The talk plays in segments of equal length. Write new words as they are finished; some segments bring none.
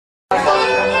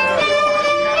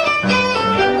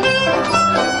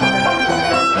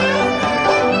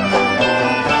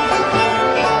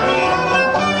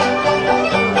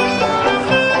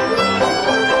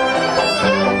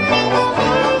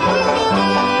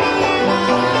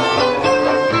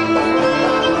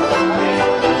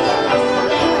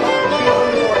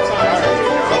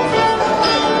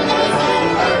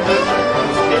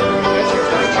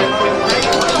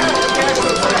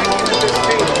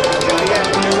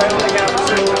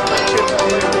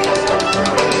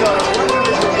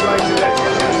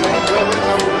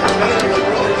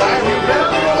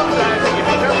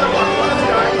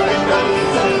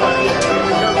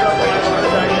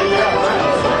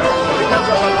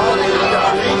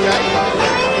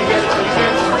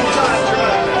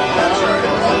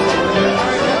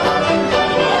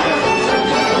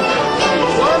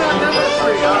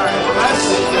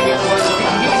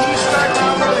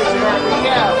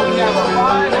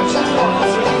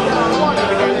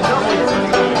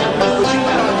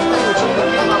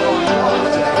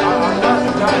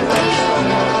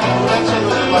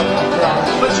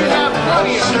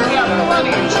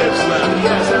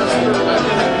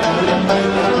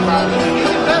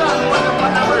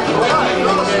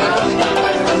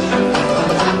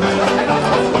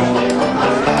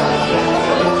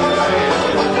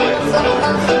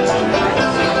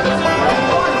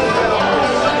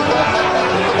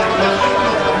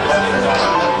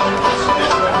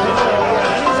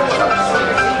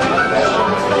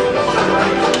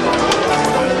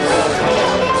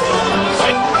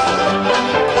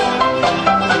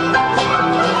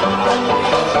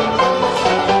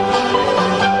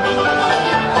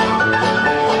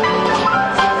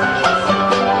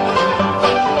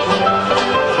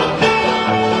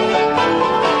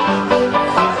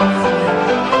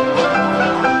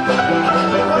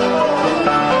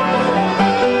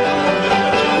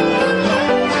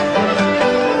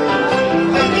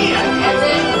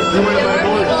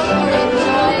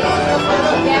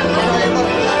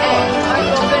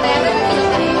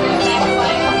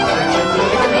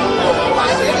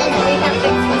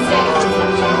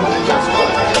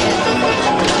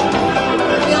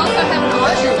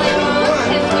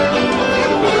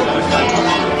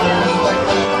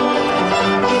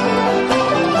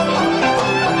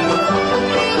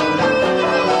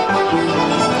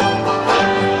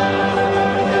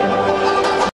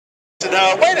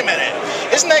Wait a minute,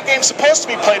 isn't that game supposed to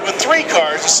be played with 3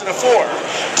 cards instead of 4?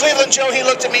 Cleveland Joe, he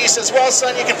looked at me, he says, well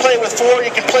son, you can play with 4,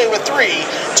 you can play with 3,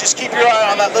 just keep your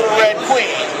eye on that little red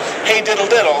queen. Hey diddle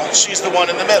diddle, she's the one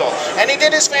in the middle. And he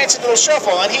did his fancy little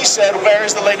shuffle, and he said, where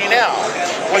is the lady now?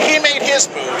 Well, he made his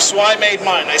move, so I made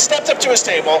mine. I stepped up to his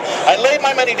table, I laid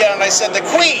my money down, and I said, the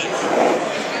queen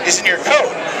is in your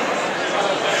coat.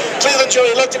 Cleveland Joe,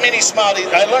 he looked at me and he smiled.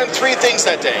 I learned 3 things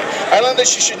that day. I learned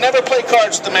that you should never play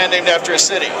cards with a man named after a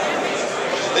city.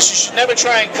 That you should never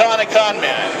try and con a con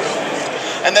man.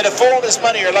 And that a fool and his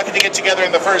money are lucky to get together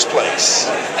in the first place.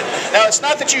 Now, it's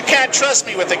not that you can't trust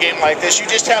me with a game like this. You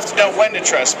just have to know when to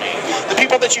trust me. The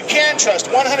people that you can trust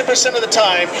 100% of the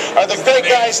time are the great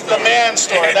guys at the man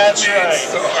store. That's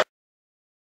right.